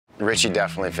Richie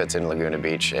definitely fits in Laguna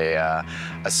Beach, a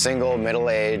single,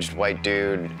 middle-aged, white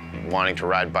dude wanting to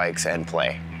ride bikes and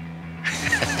play.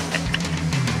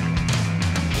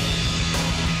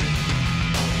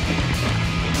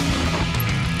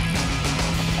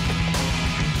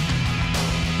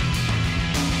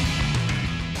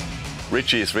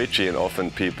 Richie is Richie, and often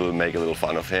people make a little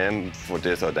fun of him for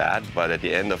this or that, but at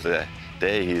the end of the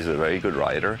day, he's a very good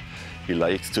rider. He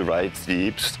likes to ride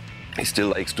steeps. He still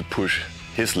likes to push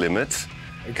his limits.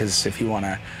 Because if you want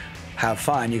to have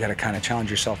fun, you got to kind of challenge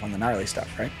yourself on the gnarly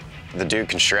stuff, right? The dude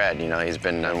can shred, you know, he's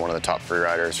been one of the top free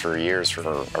riders for years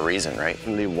for a reason, right?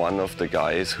 Only one of the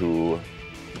guys who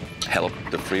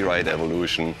helped the freeride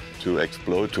evolution to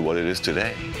explode to what it is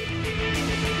today.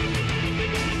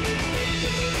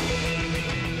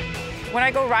 When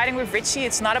I go riding with Richie,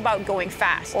 it's not about going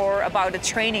fast or about the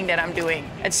training that I'm doing.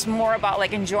 It's more about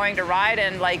like enjoying the ride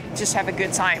and like just have a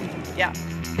good time. Yeah.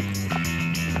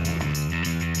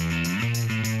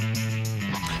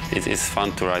 It is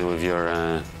fun to ride with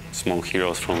your small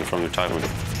heroes from your childhood.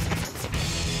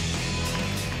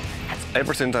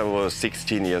 Ever since I was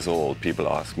 16 years old, people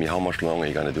ask me, how much longer are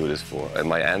you going to do this for? And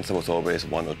my answer was always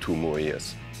 1 or 2 more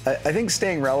years. I think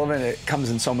staying relevant, it comes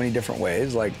in so many different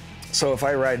ways. Like, so if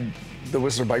I ride the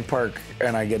Whistler Bike Park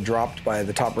and I get dropped by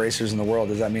the top racers in the world,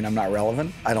 does that mean I'm not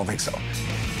relevant? I don't think so.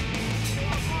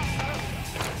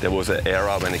 There was an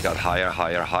era when it got higher,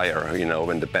 higher, higher, you know,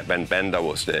 when Bender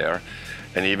was there.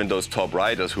 And even those top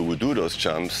riders who would do those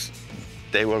jumps,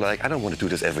 they were like, I don't want to do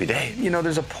this every day. You know,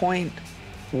 there's a point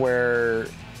where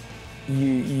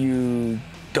you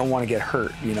don't want to get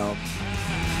hurt, you know.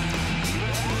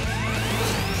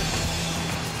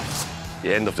 At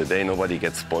the end of the day, nobody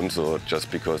gets sponsored just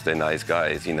because they're nice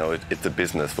guys. You know, it's a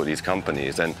business for these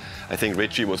companies. And I think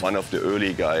Richie was one of the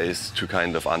early guys to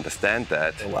kind of understand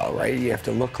that. Well, right, you have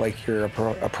to look like you're a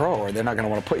pro or they're not going to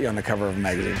want to put you on the cover of a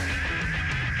magazine.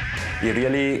 You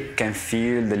really can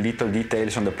feel the little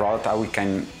details on the product, how we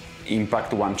can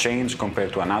impact one change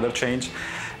compared to another change.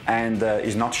 And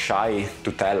is not shy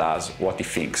to tell us what he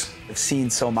thinks. I've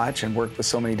seen so much and worked with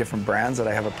so many different brands that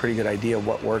I have a pretty good idea of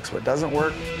what works, what doesn't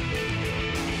work.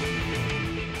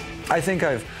 I think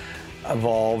I've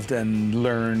evolved and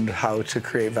learned how to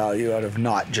create value out of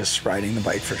not just riding the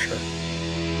bike, for sure.